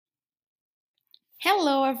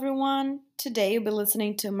Hello, everyone. Today you'll be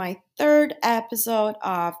listening to my third episode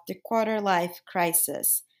of the Quarter Life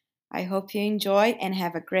Crisis. I hope you enjoy and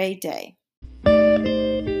have a great day.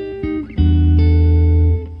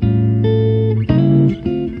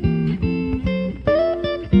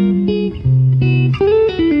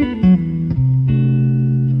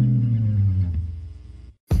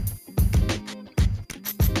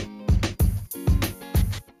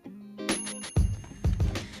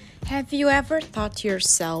 Have you ever thought to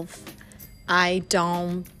yourself, I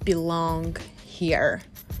don't belong here?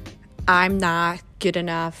 I'm not good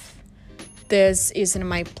enough. This isn't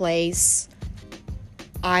my place.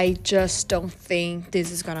 I just don't think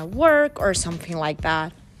this is gonna work or something like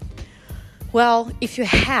that. Well, if you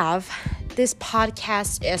have, this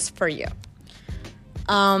podcast is for you.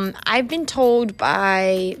 I've been told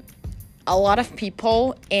by a lot of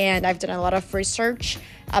people, and I've done a lot of research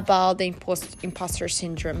about the imposter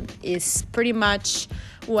syndrome. Is pretty much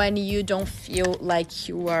when you don't feel like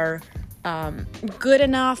you are good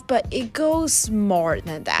enough, but it goes more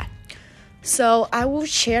than that. So I will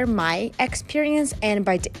share my experience, and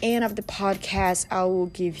by the end of the podcast, I will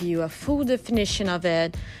give you a full definition of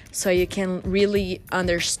it so you can really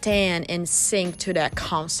understand and sink to that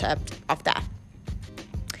concept of that.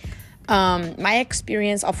 My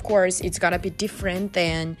experience, of course, it's gonna be different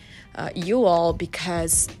than you all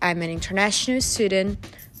because I'm an international student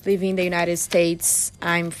living in the United States.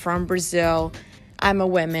 I'm from Brazil. I'm a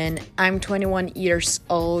woman. I'm 21 years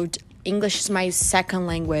old. English is my second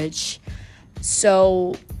language.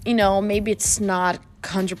 So, maybe it's not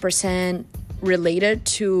 100% related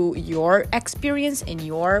to your experience and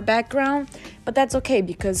your background, but that's okay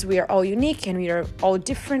because we are all unique and we are all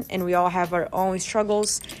different and we all have our own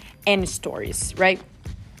struggles and stories, right?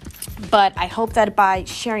 But I hope that by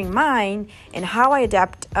sharing mine and how I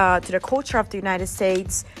adapt to the culture of the United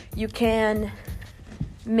States, you can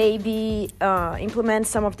maybe implement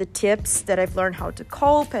some of the tips that I've learned how to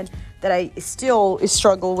cope and that I still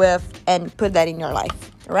struggle with and put that in your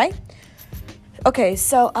life, all right? Okay,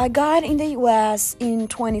 so I got in the US in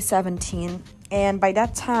 2017, and by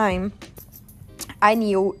that time, I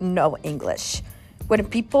knew no English. When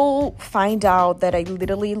people find out that I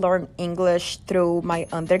literally learned English through my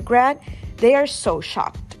undergrad, they are so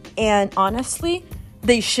shocked. And honestly,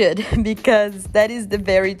 they should because that is the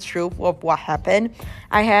very truth of what happened.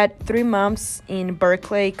 I had 3 months in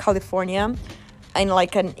Berkeley, California, in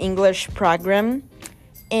like an English program.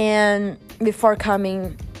 And before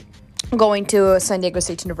going to San Diego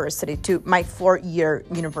State University, to my 4-year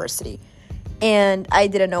university. And I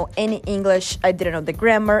didn't know any English. I didn't know the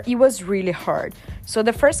grammar. It was really hard. So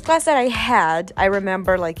the first class that I had, I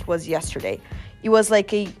remember like it was yesterday. It was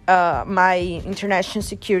like my international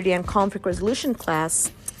security and conflict resolution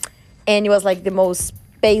class. And it was like the most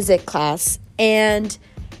basic class. And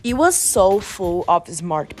it was so full of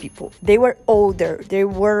smart people. They were older. They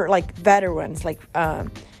were like veterans, like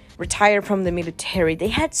retired from the military. They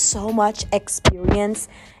had so much experience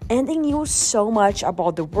and they knew so much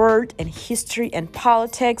about the world and history and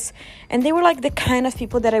politics. And they were like the kind of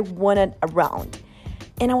people that I wanted around.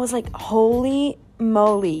 And I was like, holy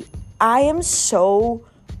moly, I am so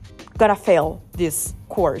gonna fail this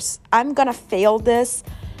course. I'm gonna fail this.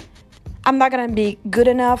 I'm not gonna be good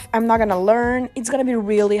enough. I'm not gonna learn. It's gonna be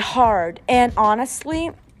really hard. And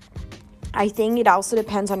honestly, I think it also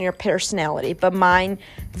depends on your personality. But mine,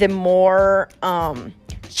 the more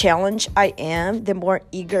challenged I am, the more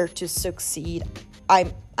eager to succeed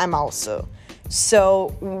I'm also.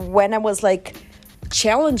 So when I was like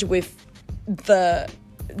challenged with the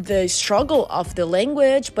struggle of the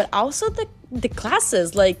language, but also the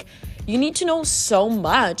classes, like you need to know so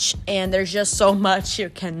much and there's just so much you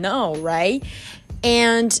can know, right?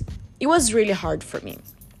 And it was really hard for me.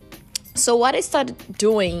 So what I started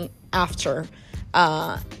doing after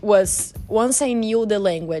was once I knew the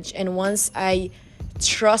language and once I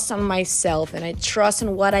trust on myself and I trust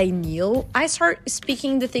in what I knew, I started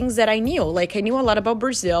speaking the things that I knew. Like I knew a lot about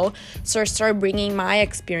Brazil, so I started bringing my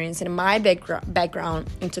experience and my background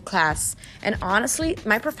into class. And honestly,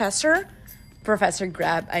 my Professor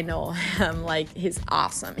Grab, I know him, like he's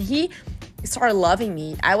awesome. He started loving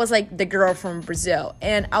me. I was like the girl from Brazil.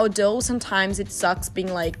 And although sometimes it sucks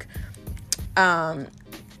being like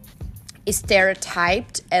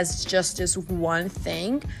stereotyped as just this one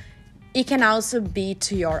thing, it can also be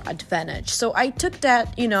to your advantage. So I took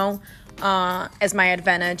that, as my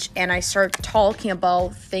advantage, and I started talking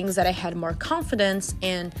about things that I had more confidence,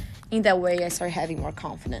 and in that way I started having more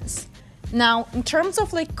confidence. Now, in terms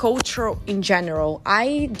of like culture in general,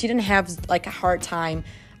 I didn't have like a hard time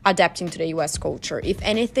adapting to the US culture. If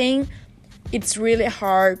anything, it's really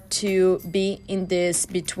hard to be in this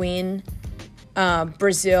between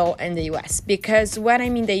Brazil and the US, because when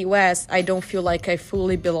I'm in the US, I don't feel like I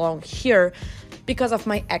fully belong here because of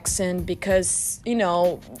my accent, because,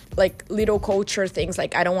 like little culture things,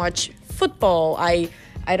 like I don't watch football, I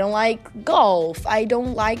don't like golf, I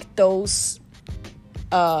don't like those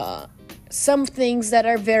some things that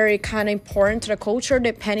are very kind of important to the culture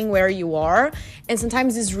depending where you are. And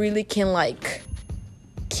sometimes this really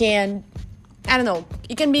I don't know,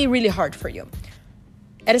 it can be really hard for you.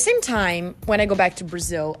 At the same time, when I go back to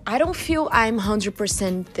Brazil, I don't feel I'm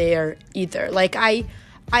 100% there either. Like I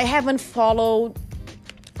haven't followed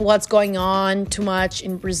what's going on too much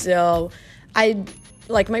in Brazil.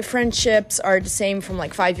 Like my friendships are the same from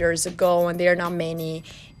like 5 years ago, and they're not many.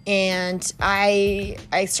 And I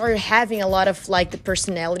started having a lot of like the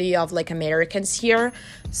personality of like Americans here,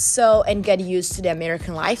 and get used to the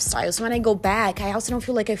American lifestyle. So when I go back, I also don't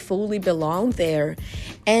feel like I fully belong there.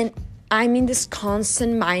 And I'm in this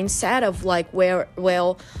constant mindset of like,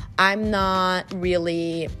 I'm not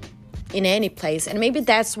really in any place. And maybe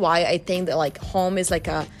that's why I think that like home is like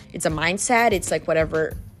it's a mindset. It's like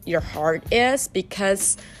whatever your heart is,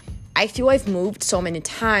 because I feel I've moved so many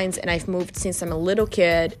times, and I've moved since I'm a little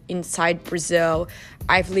kid inside Brazil.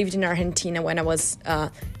 I've lived in Argentina when I was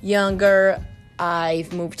younger.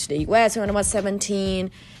 I've moved to the US when I was 17.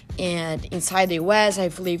 And inside the US,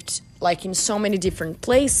 I've lived like in so many different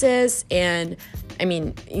places. And I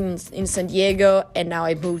mean, in San Diego, and now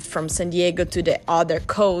I moved from San Diego to the other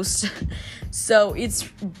coast. So it's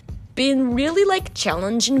been really like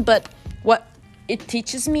challenging, but what it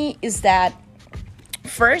teaches me is that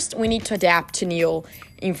first, we need to adapt to new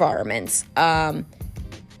environments.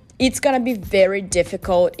 It's gonna be very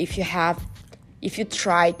difficult if you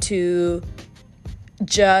try to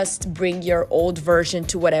just bring your old version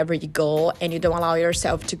to whatever you go, and you don't allow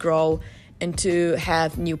yourself to grow and to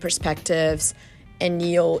have new perspectives and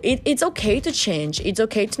it's okay to change. It's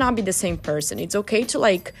okay to not be the same person. It's okay to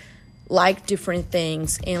like different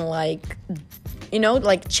things and like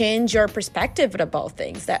change your perspective about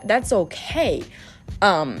things. That's okay.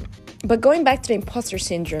 But going back to the imposter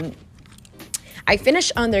syndrome, I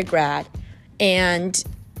finished undergrad, and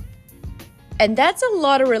that's a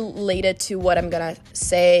lot related to what I'm gonna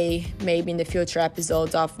say maybe in the future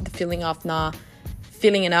episodes of the feeling of not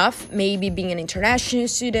feeling enough, maybe being an international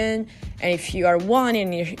student. And if you are one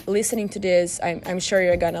and you're listening to this, I'm sure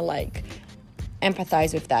you're gonna like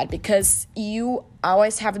empathize with that, because you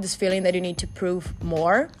always have this feeling that you need to prove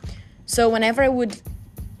more. So whenever I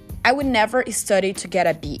would never study to get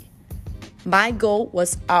a B. My goal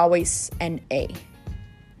was always an A.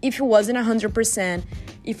 If it wasn't 100%,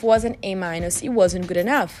 if it was an A-, it wasn't good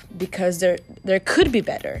enough, because there could be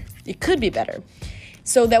better. It could be better.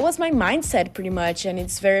 So that was my mindset pretty much, and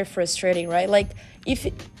it's very frustrating, right? Like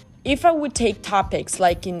if I would take topics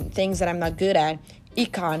like in things that I'm not good at,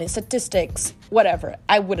 econ, statistics, whatever,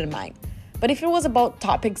 I wouldn't mind. But if it was about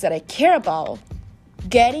topics that I care about,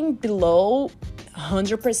 getting below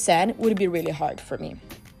 100% would be really hard for me.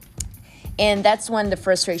 And that's when the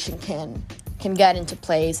frustration can get into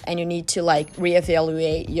place, and you need to like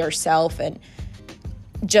reevaluate yourself and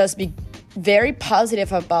just be very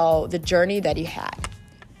positive about the journey that you had.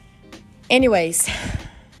 Anyways,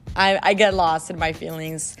 I get lost in my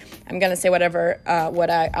feelings. I'm gonna say what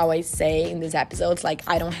I always say in these episodes. Like,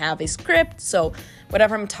 I don't have a script, so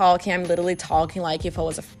whatever I'm talking, I'm literally talking like if I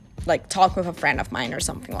was talking with a friend of mine or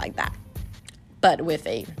something like that, but with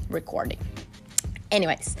a recording.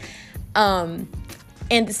 Anyways, and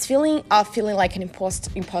this feeling of feeling like an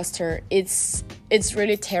imposter, it's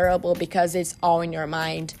really terrible, because it's all in your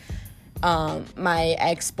mind. My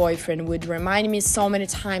ex-boyfriend would remind me so many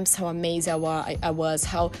times how amazing I was,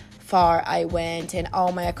 how far I went, and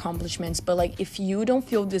all my accomplishments. But like, if you don't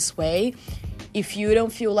feel this way, if you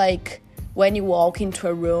don't feel like when you walk into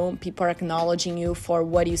a room, people are acknowledging you for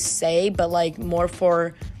what you say, but like more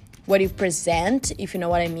for what you present, if you know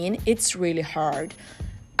what I mean, it's really hard.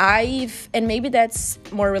 And maybe that's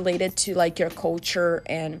more related to like your culture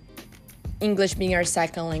and English being your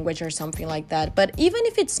second language or something like that. But even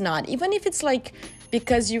if it's not, even if it's like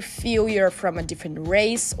because you feel you're from a different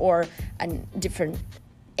race or a different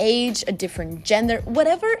age, a different gender,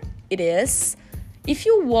 whatever it is, if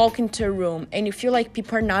you walk into a room and you feel like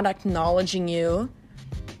people are not acknowledging you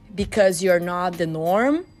because you're not the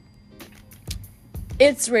norm,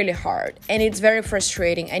 it's really hard and it's very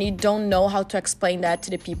frustrating, and you don't know how to explain that to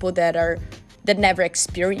the people that never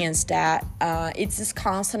experienced that. It's this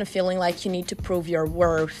constant feeling like you need to prove your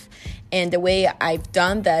worth, and the way I've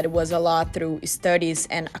done that was a lot through studies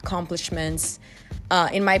and accomplishments.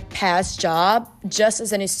 in my past job, just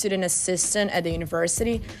as a student assistant at the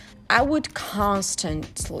university, I would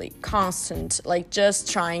constantly, like just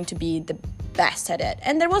trying to be the best at it.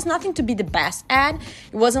 And there was nothing to be the best at.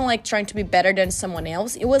 It wasn't like trying to be better than someone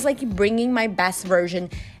else. It was like bringing my best version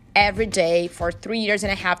every day for 3.5 years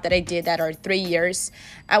that I did that, or 3 years.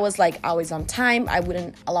 I was like always on time. I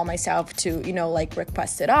wouldn't allow myself to, like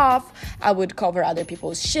request it off. I would cover other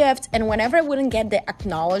people's shifts. And whenever I wouldn't get the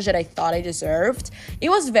acknowledge that I thought I deserved, it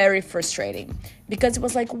was very frustrating because it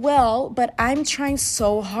was like, well, but I'm trying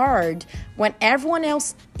so hard when everyone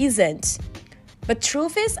else isn't. But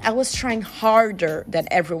truth is, I was trying harder than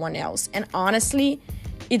everyone else. And honestly,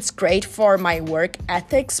 it's great for my work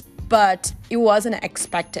ethics, but it wasn't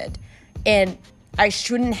expected. And I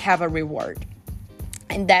shouldn't have a reward.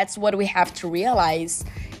 And that's what we have to realize,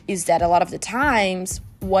 is that a lot of the times,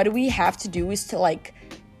 what we have to do is to like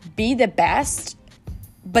be the best,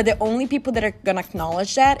 but the only people that are gonna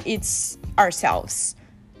acknowledge that, it's ourselves.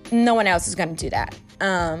 No one else is gonna do that.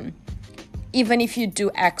 Even if you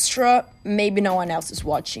do extra, maybe no one else is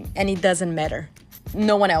watching, and it doesn't matter.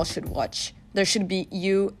 No one else should watch. There should be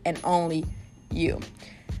you and only you.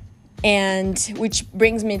 And which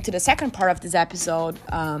brings me to the second part of this episode.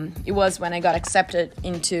 It was when I got accepted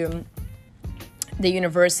into the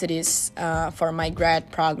universities for my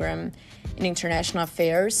grad program in international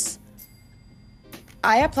affairs.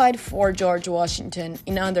 I applied for George Washington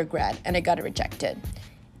in undergrad and I got rejected.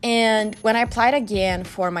 And when I applied again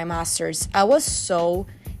for my master's, I was so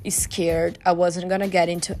scared I wasn't gonna get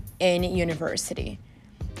into any university.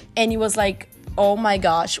 And it was like, oh my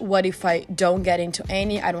gosh, what if I don't get into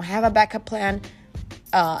any? I don't have a backup plan.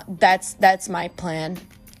 That's my plan.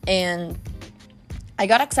 And I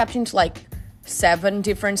got accepted into like 7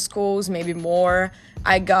 different schools, maybe more.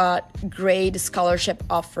 I got great scholarship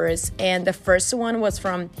offers. And the first one was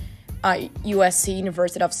from USC,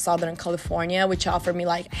 University of Southern California, which offered me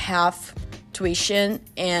like half tuition.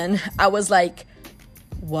 And I was like,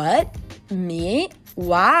 what? Me?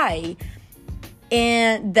 Why?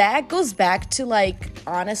 And that goes back to like,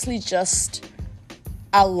 honestly, just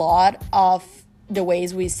a lot of the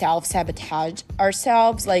ways we self-sabotage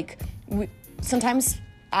ourselves. Like sometimes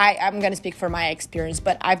I'm going to speak for my experience,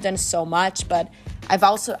 but I've done so much, but I've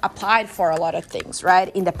also applied for a lot of things,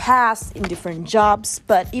 right? In the past, in different jobs.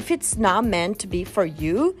 But if it's not meant to be for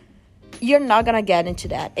you, you're not going to get into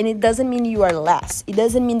that. And it doesn't mean you are less. It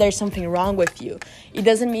doesn't mean there's something wrong with you. It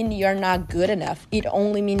doesn't mean you're not good enough. It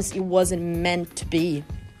only means it wasn't meant to be.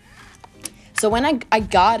 So when I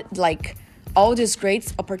got like all these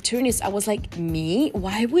great opportunities, I was like, me?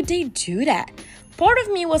 Why would they do that? Part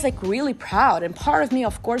of me was like really proud. And part of me,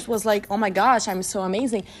 of course, was like, oh my gosh, I'm so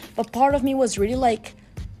amazing. But part of me was really like,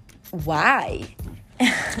 why?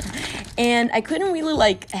 And I couldn't really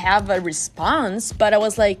like have a response, but I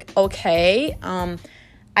was like, okay,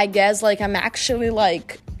 I guess like I'm actually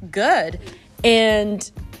like good.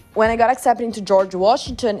 And when I got accepted into George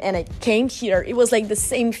Washington and I came here, it was like the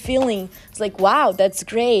same feeling. It's like, wow, that's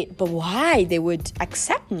great, but why they would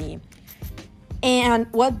accept me?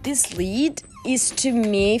 And what this lead is to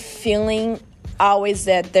me feeling always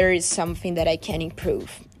that there is something that I can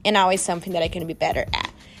improve and always something that I can be better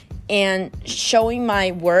at. And showing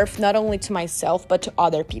my worth not only to myself, but to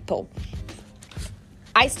other people.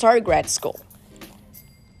 I started grad school.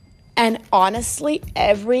 And honestly,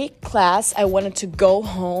 every class I wanted to go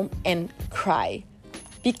home and cry.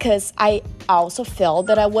 Because I also felt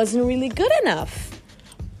that I wasn't really good enough.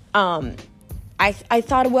 I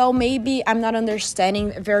thought, well, maybe I'm not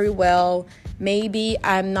understanding very well. Maybe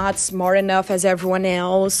I'm not smart enough as everyone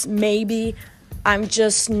else. Maybe I'm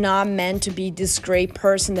just not meant to be this great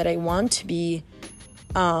person that I want to be.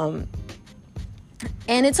 And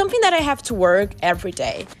it's something that I have to work every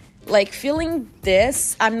day. Like feeling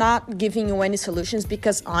this, I'm not giving you any solutions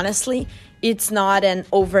because honestly, it's not an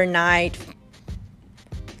overnight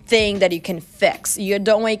thing that you can fix. You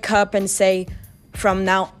don't wake up and say, from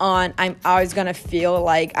now on, I'm always going to feel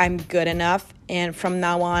like I'm good enough. And from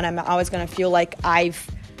now on, I'm always going to feel like I've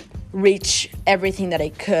reach everything that I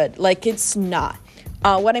could. Like it's not.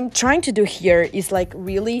 What I'm trying to do here is like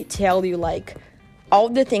really tell you like all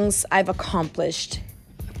the things I've accomplished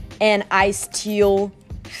and I still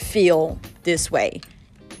feel this way.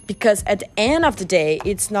 Because at the end of the day,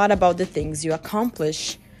 it's not about the things you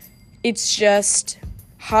accomplish. It's just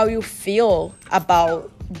how you feel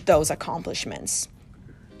about those accomplishments.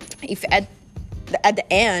 If at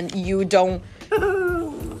the end you don't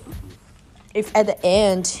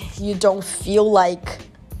feel like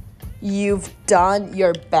you've done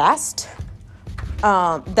your best,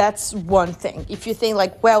 that's one thing. If you think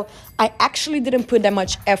like, well, I actually didn't put that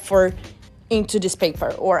much effort into this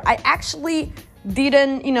paper, or I actually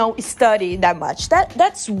didn't, study that much.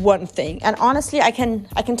 That's one thing. And honestly, I can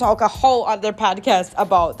talk a whole other podcast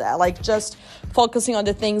about that, like just focusing on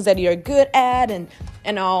the things that you're good at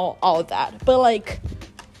and all of that. But like,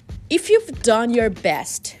 if you've done your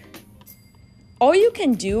best, all you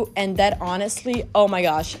can do, and that honestly, oh my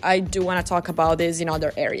gosh, I do want to talk about this in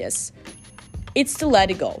other areas, it's to let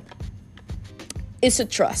it go. It's to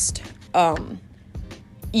trust.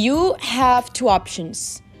 You have two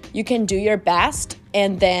options. You can do your best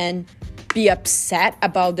and then be upset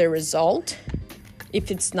about the result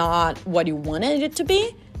if it's not what you wanted it to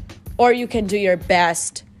be, or you can do your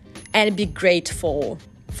best and be grateful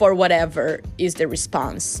for whatever is the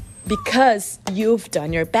response because you've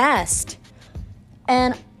done your best.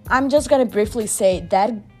 And I'm just going to briefly say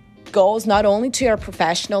that goes not only to your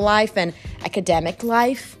professional life and academic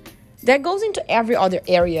life, that goes into every other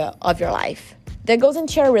area of your life. That goes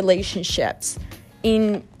into your relationships,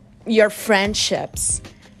 in your friendships,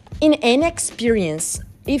 in any experience.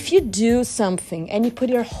 If you do something and you put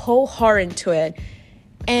your whole heart into it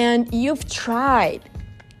and you've tried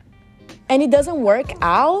and it doesn't work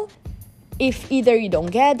out, if either you don't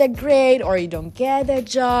get that grade or you don't get that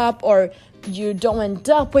job or you don't end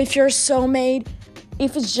up with your soulmate,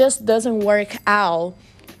 if it just doesn't work out,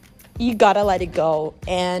 you gotta let it go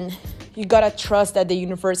and you gotta trust that the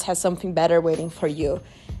universe has something better waiting for you.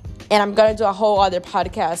 And I'm gonna do a whole other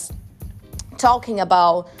podcast talking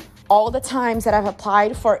about all the times that I've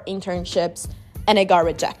applied for internships and I got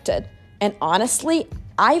rejected. And honestly,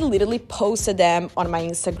 I literally posted them on my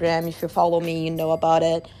Instagram. If you follow me, you know about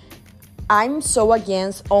it. I'm so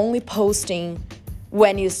against only posting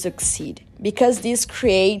when you succeed, because this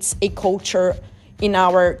creates a culture in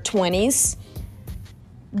our 20s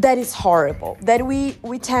that is horrible, that we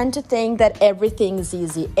tend to think that everything is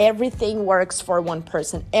easy, everything works for one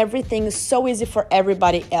person, everything is so easy for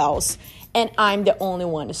everybody else, and I'm the only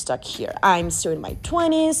one stuck here. I'm still in my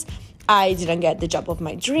 20s, I didn't get the job of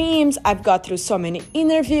my dreams, I've got through so many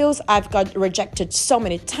interviews, I've got rejected so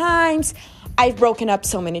many times, I've broken up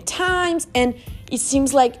so many times, and it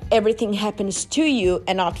seems like everything happens to you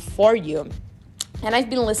and not for you. And I've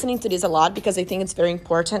been listening to this a lot because I think it's very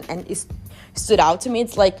important and it stood out to me.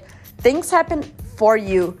 It's like things happen for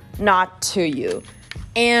you, not to you.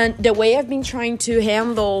 And the way I've been trying to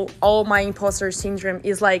handle all my imposter syndrome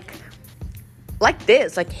is like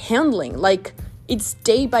this, like handling, like it's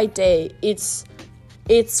day by day. It's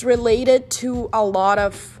related to a lot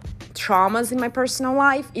of traumas in my personal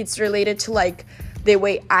life. It's related to like the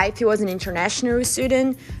way I feel as an international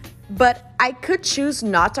student. But I could choose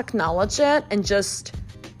not to acknowledge it and just,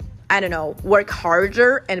 work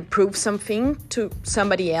harder and prove something to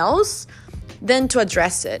somebody else than to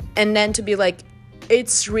address it. And then to be like,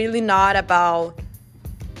 it's really not about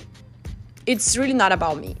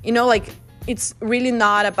me. It's really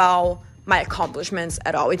not about my accomplishments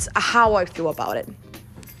at all. It's how I feel about it.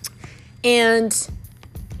 And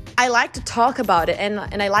I like to talk about it and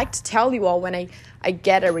I like to tell you all when I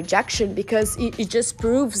get a rejection, because it just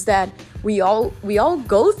proves that we all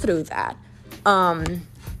go through that.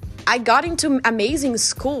 I got into amazing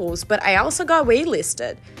schools, but I also got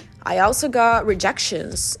waitlisted. I also got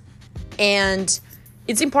rejections, and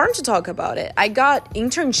it's important to talk about it. I got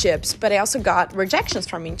internships, but I also got rejections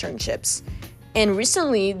from internships. And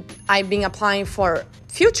recently, I've been applying for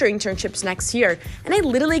future internships next year, and I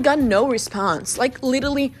literally got no response, like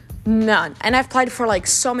literally none. And I've applied for like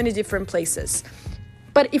so many different places.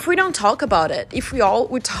 But if we don't talk about it, if we all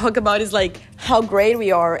would talk about is like how great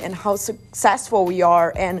we are and how successful we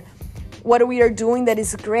are and what we are doing that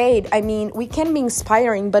is great. I mean, we can be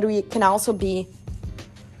inspiring, but we can also be,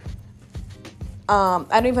 I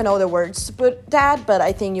don't even know the words to put that, but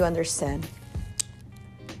I think you understand.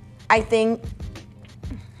 I think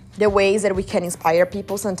the ways that we can inspire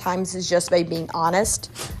people sometimes is just by being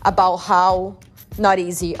honest about how not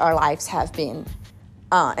easy our lives have been.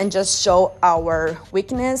 And just show our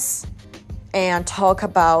weakness and talk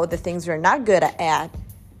about the things we're not good at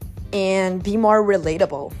and be more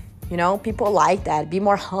relatable. People like that. Be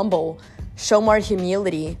more humble, show more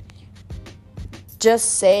humility.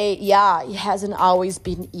 Just say, yeah, it hasn't always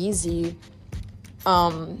been easy.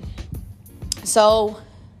 So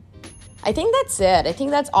I think that's it. I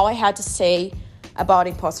think that's all I had to say about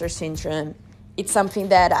imposter syndrome. It's something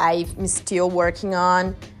that I'm still working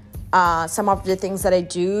on. Some of the things that I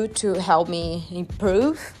do to help me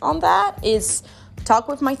improve on that is talk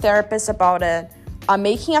with my therapist about it.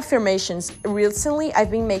 Making affirmations. Recently, I've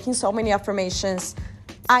been making so many affirmations.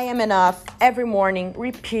 I am enough every morning.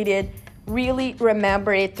 Repeat it. Really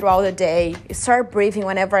remember it throughout the day. Start breathing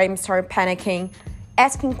whenever I start panicking.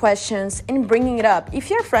 asking questions and bringing it up. If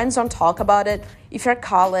your friends don't talk about it, if your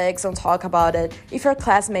colleagues don't talk about it, if your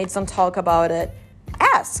classmates don't talk about it,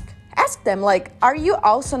 ask them, like, are you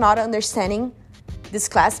also not understanding this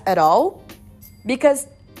class at all? Because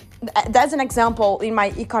that's an example. In my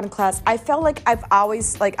econ class, I felt like I've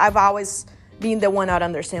always been the one not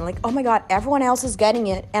understanding, like, oh my god, everyone else is getting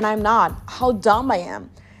it and I'm not. How dumb I am.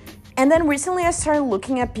 And then recently I started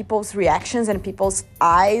looking at people's reactions and people's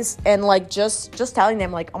eyes and like just telling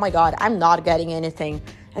them, like, oh my god, I'm not getting anything.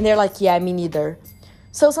 And they're like, yeah, me neither.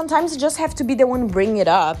 So sometimes you just have to be the one bringing it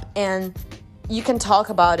up and you can talk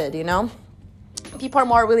about it, you know? People are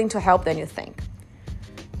more willing to help than you think.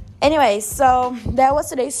 Anyway, so that was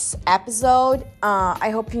today's episode.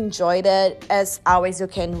 I hope you enjoyed it. As always, you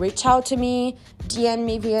can reach out to me, DM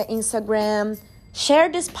me via Instagram, share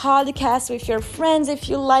this podcast with your friends if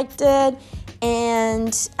you liked it,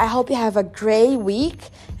 and I hope you have a great week,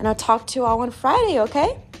 and I'll talk to you all on Friday,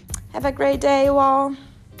 okay? Have a great day, you all.